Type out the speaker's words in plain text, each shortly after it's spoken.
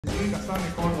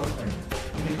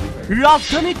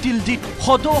ৰাজধানী দিল্লীত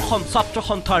সদৌ অসম ছাত্ৰ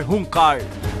সন্থাৰ হুংকাৰ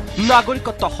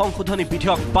নাগৰিকত্ব সংশোধনী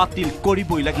বিধেয়ক বাতিল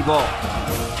কৰিবই লাগিব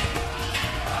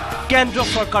কেন্দ্ৰ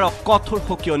চৰকাৰক কঠোৰ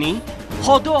সকিয়নি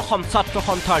সদৌ অসম ছাত্ৰ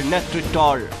সন্থাৰ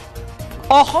নেতৃত্বৰ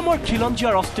অসমৰ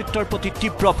খিলঞ্জীয়াৰ অস্তিত্বৰ প্ৰতি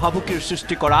তীব্ৰ ভাবুকিৰ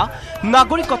সৃষ্টি কৰা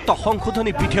নাগৰিকত্ব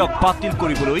সংশোধনী বিধেয়ক বাতিল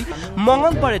কৰিবলৈ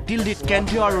মঙলবাৰে দিল্লীত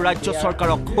কেন্দ্ৰীয় আৰু ৰাজ্য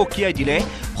চৰকাৰক সকিয়াই দিলে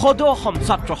সদৌ অসম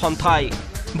ছাত্ৰ সন্থাই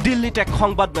দিল্লীত এক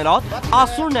সংবাদমেলত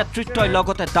AASUৰ নেতৃত্বই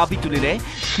লগতে দাবী তুলিলে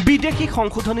বিদেশী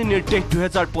সংশোধনী নিৰ্দেশ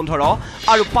 2015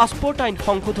 আৰু পাছপোৰ্ট আইন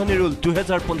সংশোধনী ৰুল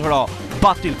 2015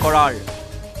 বাতিল কৰাৰ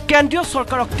কেন্দ্ৰীয়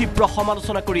চৰকাৰক তীব্ৰ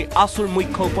সমালোচনা কৰি AASUৰ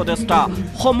মুখ্য উপদেষ্টা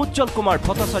সমুজ্জ্বল কুমাৰ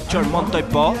ভট্টাচাৰ্যৰ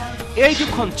মন্তব্য এই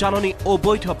দুখন জাননী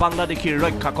অবৈধ বাংলাদেশীৰ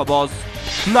ৰক্ষা কবচ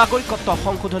নাগৰিকত্ব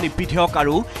সংশোধনী বিধেয়ক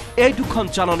আৰু এই দুখন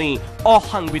জাননী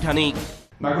অসাংবিধানিক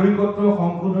নাগৰিকত্ব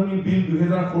সংশোধনী বিল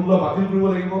 2016 বাতিল কৰিব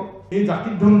লাগিব এই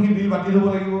জাতিৰ ধ্বংসী বিল বাতিল হ'ব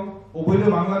লাগিব অবৈধ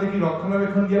বাংলাদেশী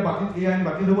ৰক্ষণাবেক্ষণ দিয়া বাতিল এই আইন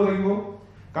বাতিল হ'ব লাগিব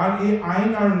কাৰণ এই আইন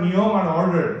আৰু নিয়ম আৰু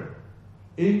অৰ্ডাৰ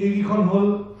এইকেইখন হ'ল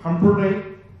সাম্প্ৰদায়িক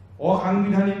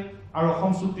অসাংবিধানিক আৰু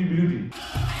অসম চুক্তিৰ বিৰোধী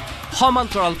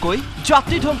সমান্তৰালকৈ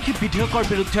জাতিধ্বংসী বিধেয়কৰ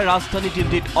বিৰুদ্ধে ৰাজধানী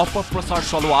দিল্লীত অপপ্ৰচাৰ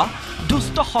চলোৱা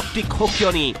দুষ্ট শক্তিক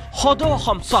সকিয়নি সদৌ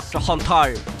অসম ছাত্ৰ সন্থাৰ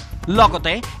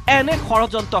লগতে এনে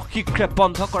ষড়যন্ত্ৰ শীঘ্ৰে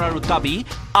বন্ধ কৰাৰ দাবী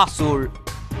AASUৰ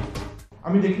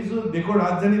আমি দেখিছো দেশৰ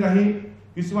ৰাজধানীত আহি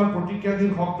কিছুমান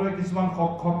প্ৰতিক্ৰিয়াশীল শক্তিয়ে কিছুমান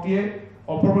শক্তিয়ে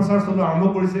অপপ্ৰচাৰ চলোৱা আৰম্ভ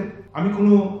কৰিছে আমি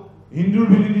কোনো হিন্দুৰ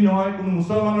বিৰোধী নহয় কোনো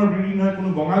মুছলমানৰ বিৰোধী নহয় কোনো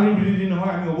বঙালীৰ বিৰোধী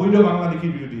নহয় আমি অবৈধ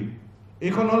বাংলাদেশীৰ বিৰোধী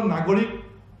এইখন হ'ল নাগৰিক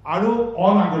আৰু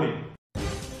অনাগৰিক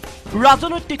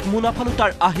ৰাজনৈতিক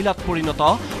মুনাফালুতাৰ আহিলাত পৰিণত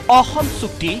অসম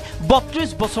চুক্তি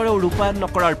 32 বছৰেও ৰূপায়ণ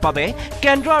নকৰাৰ বাবে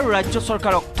কেন্দ্ৰ আৰু ৰাজ্য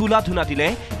চৰকাৰক তুলাধুনা দিলে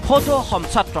সদৌ অসম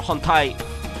ছাত্ৰ সন্থাই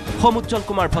সমুজ্জ্বল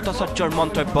কুমাৰ ভট্টাচাৰ্যৰ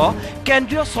মন্তব্য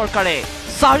কেন্দ্ৰীয় চৰকাৰে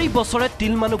 4 বছৰে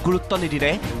তিলমানো গুৰুত্ব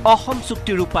নিদিলে অসম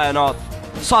চুক্তি ৰূপায়ণত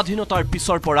স্বাধীনতাৰ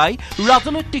পিছৰ পৰাই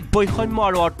ৰাজনৈতিক বৈষম্য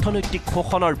আৰু অৰ্থনৈতিক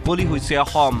শোষণৰ বলি হৈছে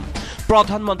অসম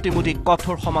প্ৰধানমন্ত্ৰী মোদীক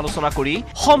কঠোৰ সমালোচনা কৰি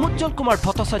সমুজ্জ্বল কুমাৰ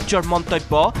ভট্টাচাৰ্যৰ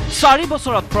মন্তব্য 4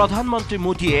 বছৰত প্ৰধানমন্ত্ৰী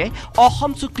মোদীয়ে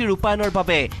অসম চুক্তি ৰূপায়ণৰ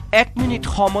বাবে 1 মিনিট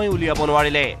সময় উলিয়াব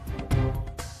নোৱাৰিলে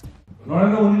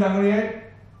নৰেন্দ্ৰ মোদী ডাঙৰীয়াই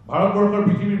ভাৰতবৰ্ষৰ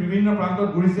পৃথিৱীৰ বিভিন্ন প্ৰান্তত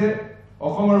ঘূৰিছে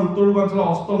অসম আৰু উত্তৰ পূৰ্বাঞ্চলৰ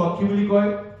অষ্টলক্ষী বুলি কয়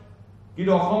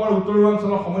কিন্তু অসম আৰু উত্তৰ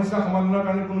পূৰ্বাঞ্চলৰ সমস্যা সমাধানৰ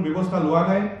কাৰণে কোনো ব্যৱস্থা লোৱা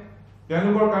নাই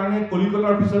তেওঁলোকৰ কাৰণে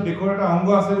কলিকতাৰ পিছত দেশৰ এটা অংগ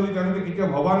আছে বুলি তেওঁলোকে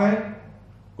কেতিয়াও ভবা নাই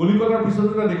কলিকতাৰ পিছত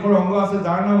এটা দেশৰ অংগ আছে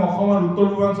যাৰ নাম অসম আৰু উত্তৰ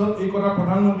পূৰ্বাঞ্চল এই কথা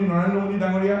প্ৰধানমন্ত্ৰী নৰেন্দ্ৰ মোদী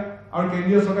ডাঙৰীয়া আৰু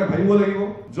কেন্দ্ৰীয় চৰকাৰে ভাবিব লাগিব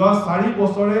যোৱা 4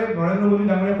 বছৰে নৰেন্দ্ৰ মোদী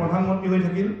ডাঙৰীয়া প্ৰধানমন্ত্ৰী হৈ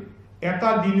থাকিল এটা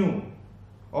দিনো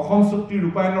অসম চুক্তি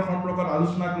ৰূপায়ণৰ সম্পৰ্কত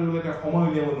আলোচনা কৰিবলৈ তেওঁ সময়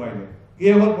উলিয়াব নোৱাৰিলে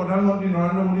এই হ'ল প্ৰধানমন্ত্ৰী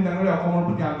নৰেন্দ্ৰ মোদী ডাঙৰীয়া অসমৰ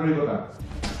প্ৰতি আন্তৰিকতা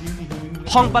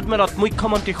সংবাদমেলত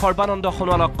মুখ্যমন্ত্ৰী সৰ্বানন্দ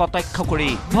সোণোৱালক কটাক্ষ কৰি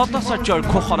ভট্টাচাৰ্যৰ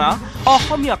ঘোষণা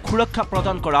অসমীয়াক সুৰক্ষা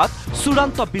প্ৰদান কৰাত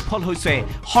চূড়ান্ত বিফল হৈছে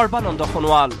সৰ্বানন্দ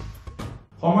সোণোৱাল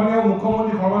সমানীয়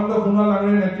মুখ্যমন্ত্ৰী সৰ্বানন্দ সোণোৱাল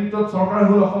ডাঙৰীয়াৰ নেতৃত্বত চৰকাৰ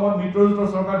হ'ল অসমত মিত্ৰজোঁটৰ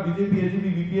চৰকাৰ বিজেপি এজিপি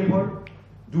বিপিএফৰ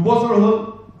 2 বছৰ হ'ল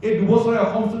এই 2 বছৰে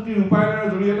অসম চুক্তি ৰূপায়ণৰ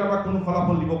জৰিয়তে আমাক কোনো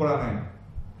ফলাফল দিব পৰা নাই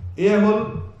এয়া হ'ল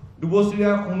 2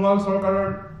 বছৰীয়া সোণোৱাল চৰকাৰৰ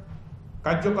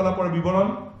কাৰ্যকলাপৰ বিৱৰণ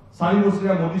 4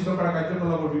 বছৰীয়া মোদী চৰকাৰৰ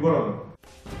কাৰ্যকলাপৰ বিৱৰণ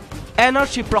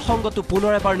এনআৰসি প্ৰসংগটো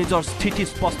পুনৰ এবাৰ নিজৰ স্থিতি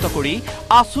স্পষ্ট কৰি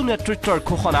AASU নেতৃত্বৰ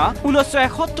ঘোষণা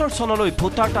 1971 চনলৈ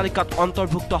ভোটাৰ তালিকাত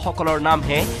অন্তৰ্ভুক্তসকলৰ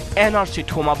নামহে এনআৰসিত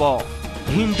সোমাব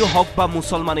হিন্দু হওক বা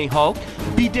মুছলমানেই হওক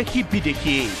বিদেশী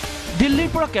দিল্লীৰ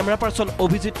পৰা কেমেৰা পাৰ্চন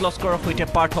অভিজিত লস্কৰৰ সৈতে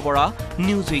Partha Bora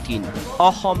news 18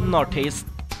 Assam north east